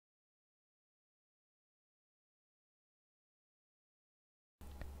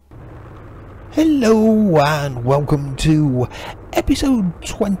Hello and welcome to episode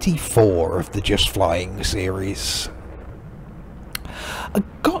 24 of the Just Flying series.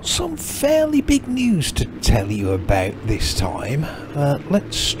 I've got some fairly big news to tell you about this time.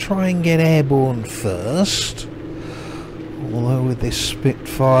 Let's try and get airborne first. Although with this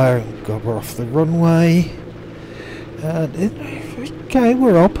Spitfire, got her off the runway. Okay,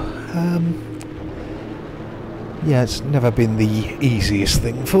 we're up. Yeah, it's never been the easiest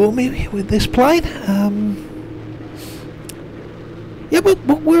thing for me with this plane. Yeah, but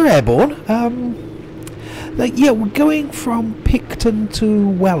we're airborne. Yeah, we're going from Picton to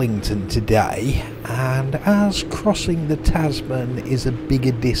Wellington today, and as crossing the Tasman is a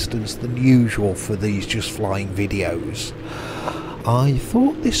bigger distance than usual for these Just Flying videos, I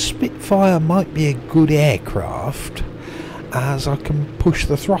thought this Spitfire might be a good aircraft, as I can push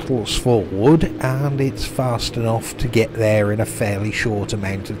the throttles forward and it's fast enough to get there in a fairly short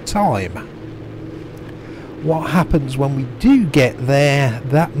amount of time. What happens when we do get there,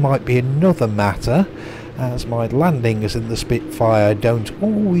 that might be another matter, as my landings in the Spitfire don't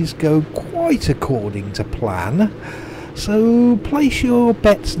always go quite according to plan, so place your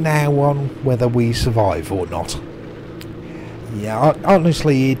bets now on whether we survive or not. Yeah,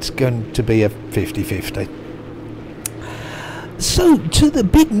 honestly it's going to be a 50-50. So, to the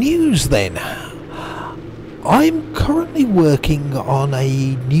big news then. I'm currently working on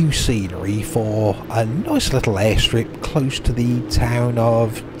a new scenery for a nice little airstrip close to the town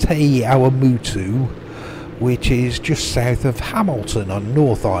of Te-Awamutu, which is just south of Hamilton on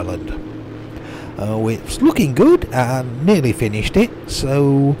North Island. It's looking good and nearly finished it,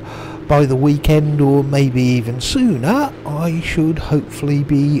 so by the weekend or maybe even sooner I should hopefully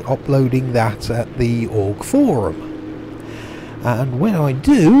be uploading that at the org forum. And when I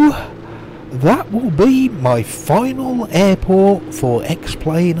do, that will be my final airport for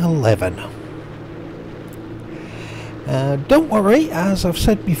X-Plane 11. Don't worry, as I've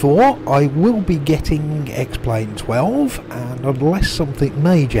said before, I will be getting X-Plane 12, and unless something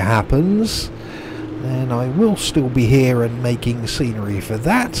major happens, then I will still be here and making scenery for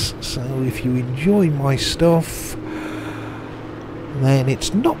that. So if you enjoy my stuff, then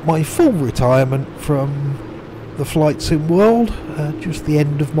it's not my full retirement from the flight sim world, just the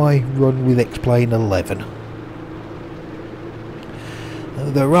end of my run with X-Plane 11.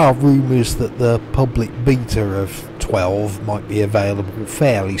 There are rumours that the public beta of 12 might be available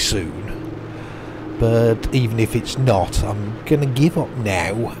fairly soon, but even if it's not, I'm going to give up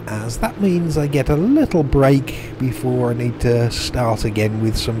now, as that means I get a little break before I need to start again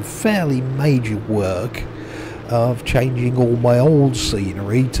with some fairly major work of changing all my old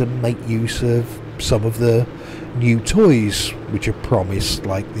scenery to make use of some of the new toys which are promised,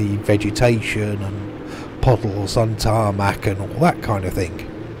 like the vegetation and puddles on tarmac and all that kind of thing.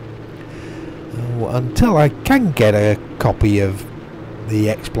 Until I can get a copy of the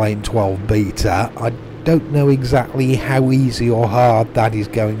X-Plane 12 beta, I don't know exactly how easy or hard that is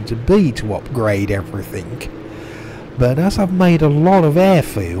going to be to upgrade everything, but as I've made a lot of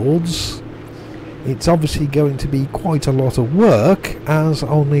airfields, it's obviously going to be quite a lot of work, as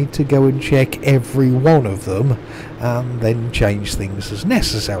I'll need to go and check every one of them and then change things as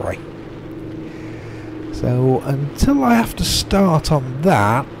necessary. So until I have to start on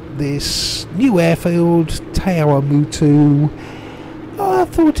that, this new airfield, Te-Awamutu, I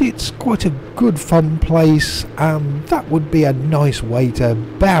thought it's quite a good fun place, and that would be a nice way to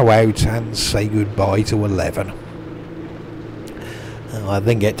bow out and say goodbye to 11. I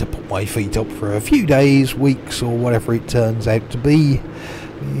then get to put my feet up for a few days, weeks, or whatever it turns out to be,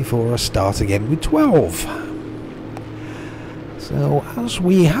 before I start again with 12. So as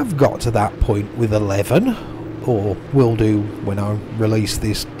we have got to that point with 11, or will do when I release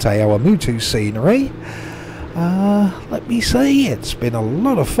this Te-Awamutu scenery, let me say it's been a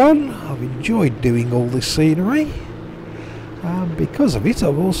lot of fun. I've enjoyed doing all this scenery. Because of it,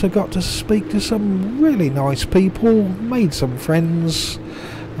 I've also got to speak to some really nice people, made some friends,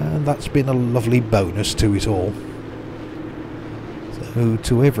 and that's been a lovely bonus to it all. So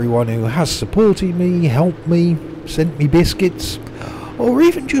to everyone who has supported me, helped me, sent me biscuits, or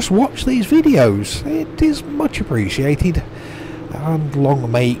even just watched these videos, it is much appreciated, and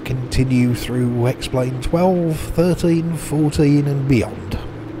long may it continue through X-Plane 12, 13, 14 and beyond.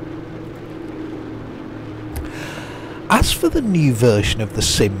 As for the new version of the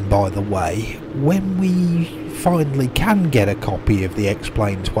sim, by the way, when we finally can get a copy of the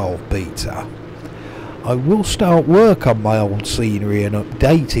X-Plane 12 beta, I will start work on my old scenery and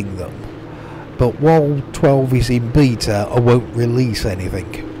updating them, but while 12 is in beta I won't release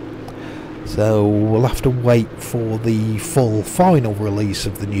anything. So we'll have to wait for the full final release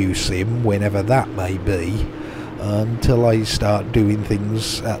of the new sim, whenever that may be, until I start doing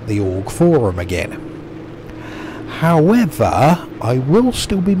things at the org forum again. However, I will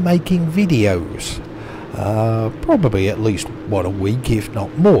still be making videos, probably at least one a week if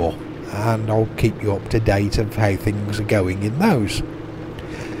not more, and I'll keep you up to date of how things are going in those.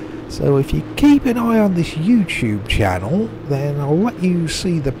 So if you keep an eye on this YouTube channel, then I'll let you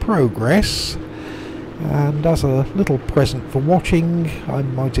see the progress, and as a little present for watching, I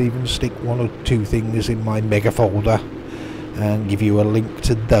might even stick one or two things in my mega folder and give you a link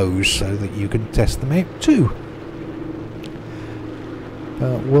to those so that you can test them out too.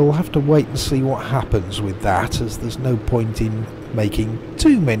 But we'll have to wait and see what happens with that, as there's no point in making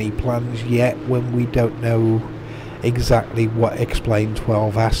too many plans yet when we don't know exactly what Explain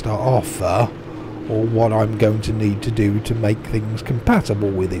 12 has to offer, or what I'm going to need to do to make things compatible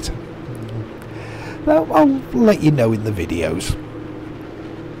with it. I'll let you know in the videos.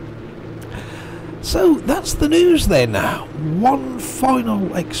 So that's the news then. One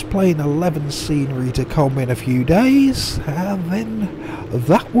final Explain 11 scenery to come in a few days, and then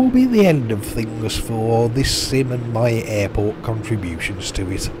that will be the end of things for this sim and my airport contributions to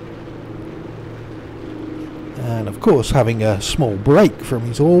it. And of course, having a small break from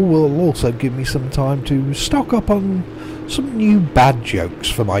it all will also give me some time to stock up on some new bad jokes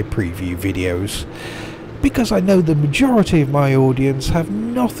for my preview videos, because I know the majority of my audience have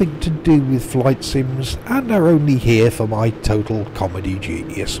nothing to do with flight sims and are only here for my total comedy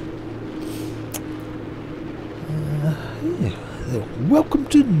genius. Welcome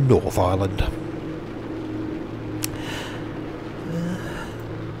to North Island.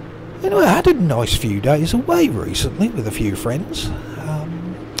 Anyway, I had a nice few days away recently with a few friends.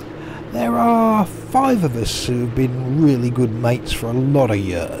 There are 5 of us who have been really good mates for a lot of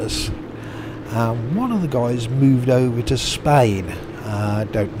years. One of the guys moved over to Spain, I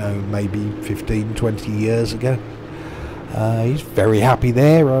don't know, maybe 15-20 years ago. He's very happy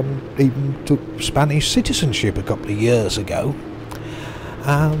there, and even took Spanish citizenship a couple of years ago.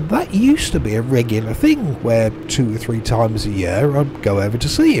 And that used to be a regular thing, where 2 or 3 times a year I'd go over to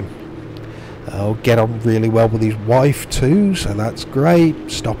see him. I'll get on really well with his wife too, so that's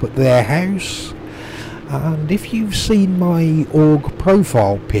great. Stop at their house. And if you've seen my org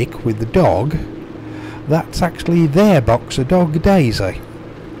profile pic with the dog, that's actually their boxer dog, Daisy.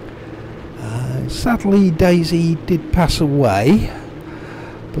 Sadly, Daisy did pass away,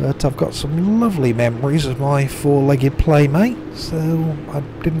 but I've got some lovely memories of my 4-legged playmate, so I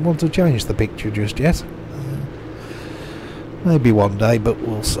didn't want to change the picture just yet. Maybe one day, but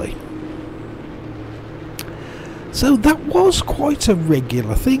we'll see. So that was quite a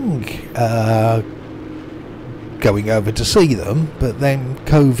regular thing, going over to see them, but then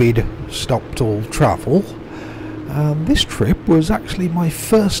COVID stopped all travel, and this trip was actually my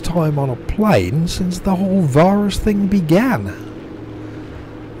first time on a plane since the whole virus thing began.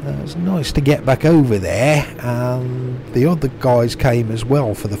 It was nice to get back over there, and the other guys came as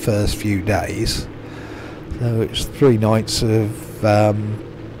well for the first few days, so it's 3 nights of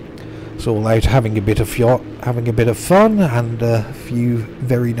it's all out having a bit of having a bit of fun, and a few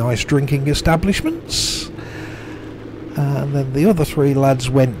very nice drinking establishments. And then the other 3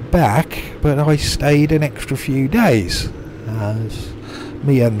 lads went back, but I stayed an extra few days, as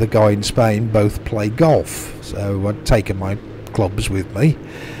me and the guy in Spain both play golf, so I'd taken my clubs with me,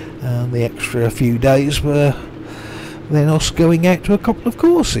 and the extra few days were then us going out to a couple of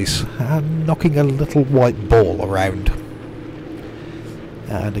courses and knocking a little white ball around,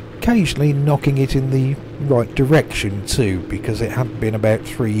 and occasionally knocking it in the right direction too, because it hadn't been about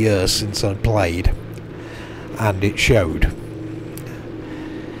 3 years since I played, and it showed.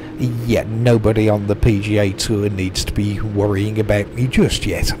 Yet nobody on the PGA Tour needs to be worrying about me just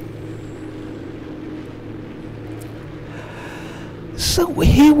yet. So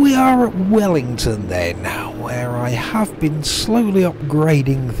here we are at Wellington then, where I have been slowly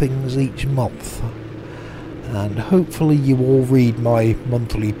upgrading things each month. And hopefully you all read my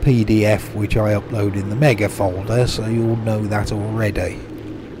monthly PDF, which I upload in the mega folder, so you'll know that already.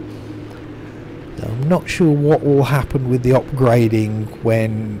 I'm not sure what will happen with the upgrading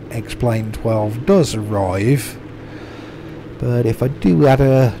when Explain 12 does arrive, but if I do add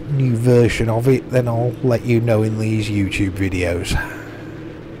a new version of it, then I'll let you know in these YouTube videos.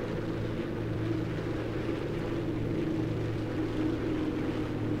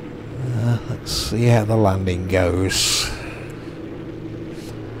 Let's see how the landing goes.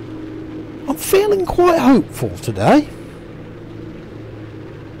 I'm feeling quite hopeful today.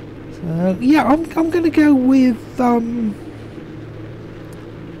 So yeah, I'm going to go with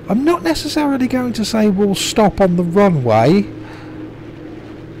I'm not necessarily going to say we'll stop on the runway,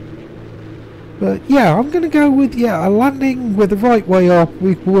 but yeah, I'm going to go with, yeah, a landing with the right way up.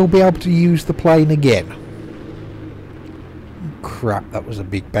 We will be able to use the plane again. Crap, that was a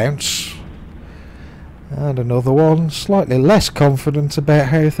big bounce. And another one, slightly less confident about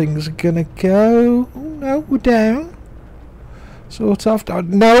how things are going to go. Oh no, we're down. Sort of.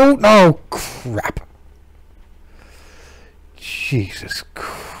 No, no, crap. Jesus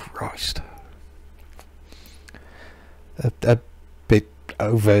Christ. A bit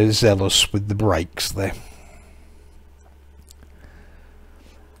overzealous with the brakes there.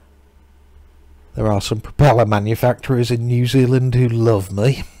 There are some propeller manufacturers in New Zealand who love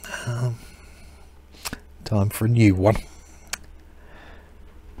me. Time for a new one.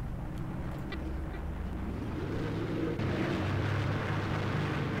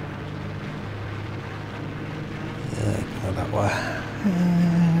 Go that way.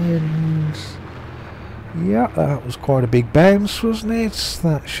 And yeah, that was quite a big bounce, wasn't it?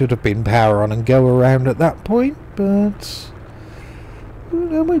 That should have been power on and go around at that point, but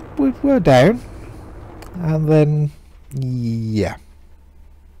we're down. And then, yeah.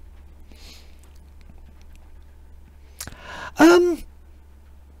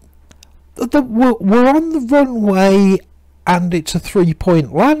 We're on the runway, and it's a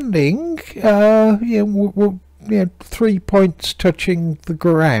 3-point landing. Yeah, we're 3 points touching the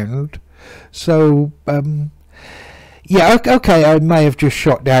ground. So, yeah, okay, I may have just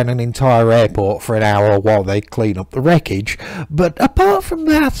shot down an entire airport for an hour while they clean up the wreckage, but apart from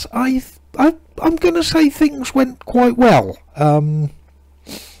that, I'm going to say things went quite well.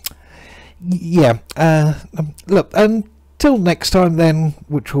 Yeah, look, until next time then,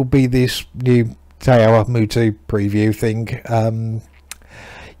 which will be this new Taiwa Mutu preview thing,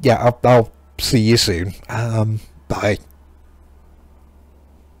 yeah, I'll see you soon. Bye.